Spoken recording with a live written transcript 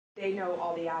They know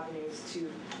all the avenues to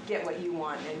get what you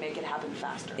want and make it happen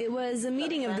faster. It was a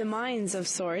meeting of the minds of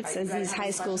sorts as these high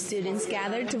school students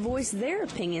gathered to voice their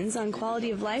opinions on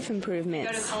quality of life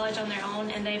improvements. Go to college on their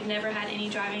own and they've never had any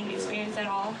driving experience at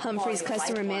all. Humphreys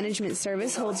Customer Management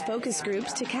Service holds focus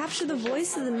groups to capture the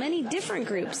voice of the many different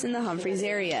groups in the Humphreys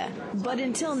area, but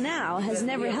until now has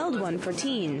never held one for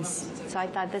teens. So I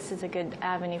thought this is a good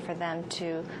avenue for them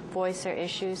to voice their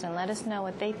issues and let us know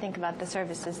what they think about the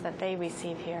services that they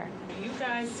receive here. You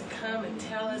guys come and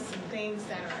tell us some things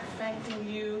that are affecting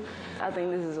you. I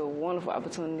think this is a wonderful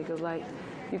opportunity because,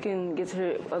 you can get to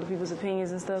hear other people's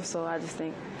opinions and stuff, so I just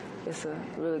think it's a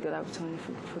really good opportunity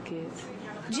for kids.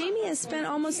 Jamie has spent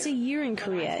almost a year in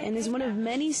Korea and is one of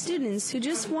many students who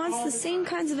just wants the same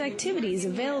kinds of activities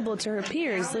available to her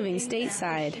peers living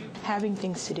stateside. Having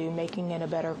things to do, making it a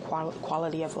better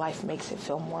quality of life makes it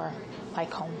feel more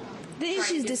like home. The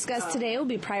issues discussed today will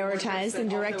be prioritized and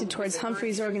directed towards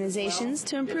Humphreys organizations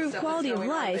to improve quality of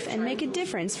life and make a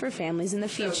difference for families in the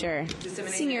future.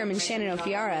 Senior Airman Shannon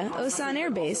Ofiara, Osan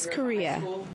Air Base, Korea.